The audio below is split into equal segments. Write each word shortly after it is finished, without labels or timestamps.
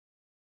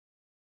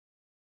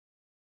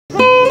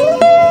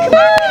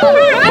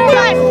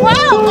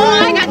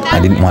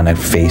didn't want to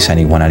face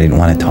anyone. I didn't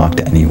want to talk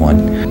to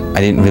anyone. I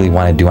didn't really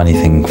want to do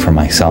anything for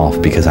myself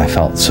because I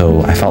felt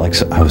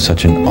like I was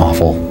such an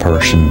awful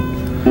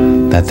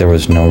person that there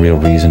was no real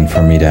reason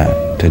for me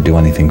to do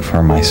anything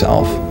for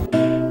myself.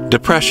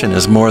 Depression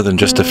is more than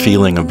just a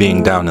feeling of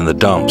being down in the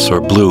dumps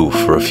or blue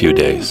for a few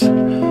days.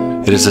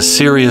 It is a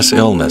serious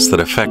illness that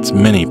affects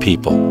many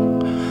people.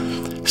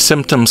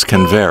 Symptoms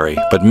can vary,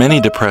 but many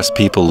depressed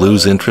people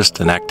lose interest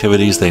in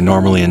activities they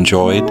normally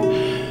enjoyed,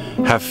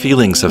 have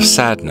feelings of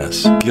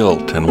sadness,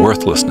 guilt, and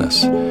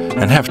worthlessness,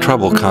 and have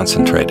trouble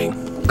concentrating.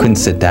 Couldn't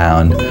sit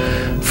down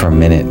for a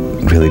minute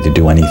really to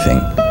do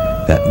anything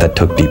that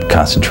took deep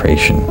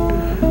concentration.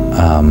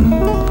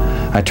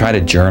 I tried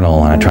to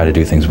journal and I tried to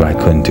do things, but I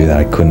couldn't do that.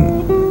 I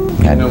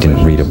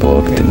didn't read a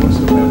book,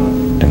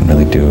 didn't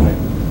really do.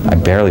 I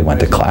barely went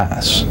to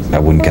class. I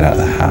wouldn't get out of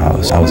the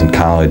house. I was in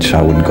college, so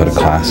I wouldn't go to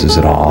classes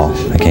at all.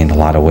 I gained a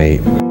lot of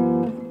weight.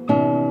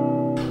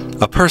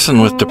 A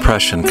person with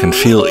depression can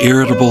feel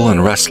irritable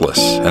and restless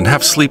and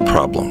have sleep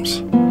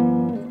problems.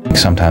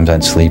 Sometimes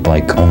I'd sleep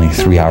like only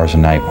 3 hours a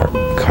night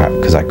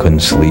because I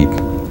couldn't sleep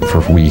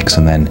for weeks,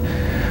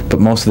 but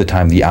most of the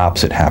time the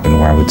opposite happened,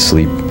 where I would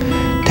sleep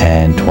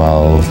 10,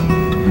 12,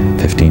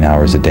 15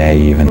 hours a day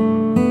even.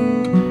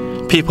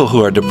 People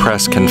who are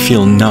depressed can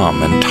feel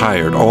numb and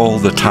tired all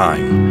the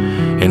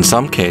time. In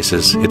some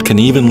cases, it can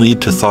even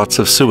lead to thoughts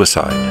of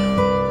suicide.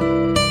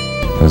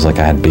 It was like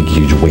I had big,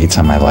 huge weights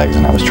on my legs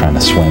and I was trying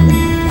to swim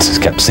and it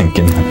just kept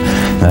sinking.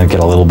 And I'd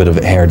get a little bit of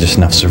air just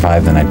enough to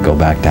survive, then I'd go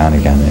back down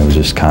again. It was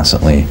just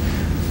constantly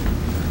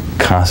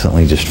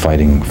just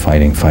fighting.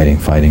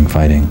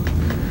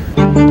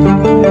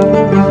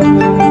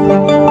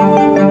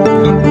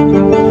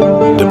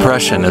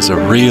 Depression is a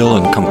real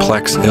and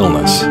complex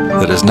illness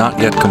that is not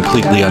yet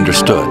completely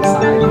understood.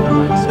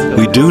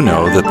 We do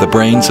know that the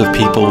brains of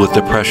people with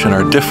depression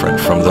are different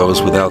from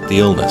those without the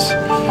illness,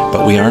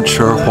 but we aren't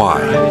sure why.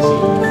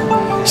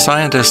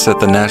 Scientists at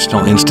the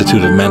National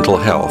Institute of Mental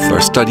Health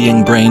are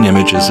studying brain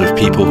images of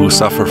people who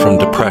suffer from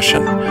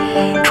depression,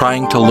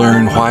 trying to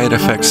learn why it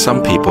affects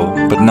some people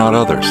but not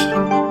others.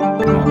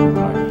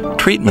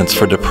 Treatments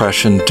for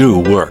depression do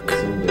work.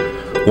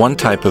 One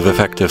type of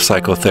effective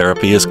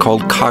psychotherapy is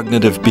called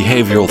cognitive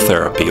behavioral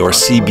therapy, or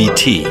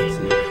CBT.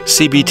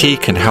 CBT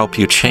can help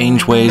you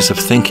change ways of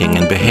thinking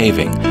and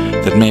behaving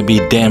that may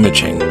be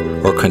damaging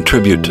or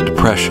contribute to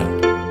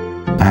depression.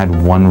 I had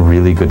one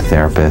really good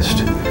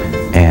therapist,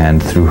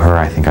 and through her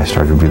I think I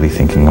started really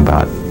thinking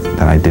about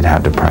that I did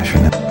have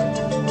depression.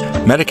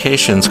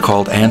 Medications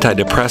called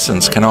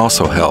antidepressants can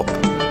also help.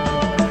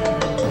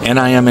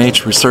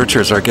 NIMH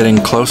researchers are getting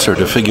closer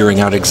to figuring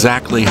out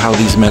exactly how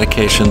these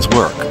medications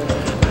work,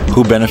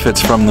 who benefits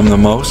from them the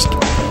most,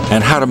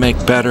 and how to make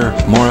better,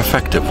 more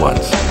effective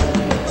ones.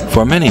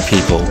 For many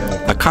people,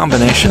 a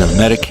combination of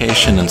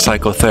medication and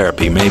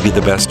psychotherapy may be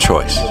the best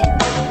choice.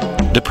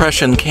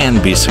 Depression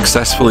can be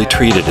successfully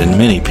treated in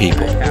many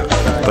people,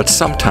 but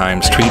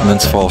sometimes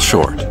treatments fall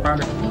short.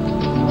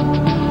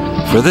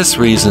 For this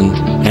reason,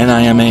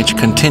 NIMH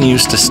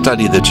continues to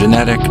study the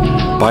genetic,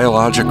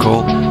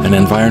 biological, and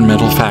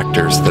environmental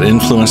factors that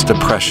influence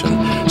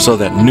depression so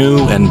that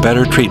new and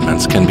better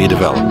treatments can be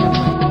developed.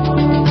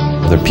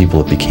 Other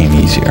people, it became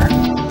easier.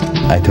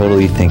 I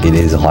totally think it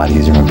is a lot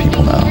easier when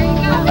people know.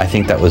 I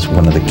think that was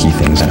one of the key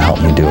things that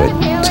helped me do it,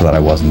 so that I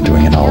wasn't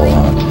doing it all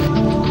alone.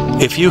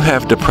 If you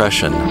have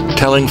depression,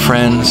 telling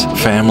friends,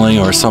 family,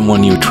 or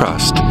someone you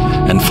trust,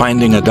 and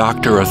finding a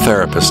doctor or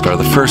therapist are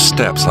the first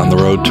steps on the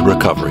road to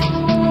recovery.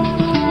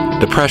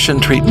 Depression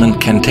treatment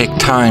can take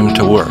time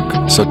to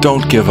work, so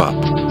don't give up.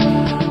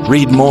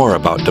 Read more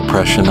about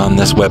depression on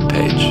this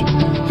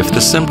webpage. If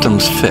the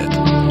symptoms fit,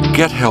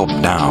 get help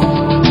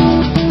now.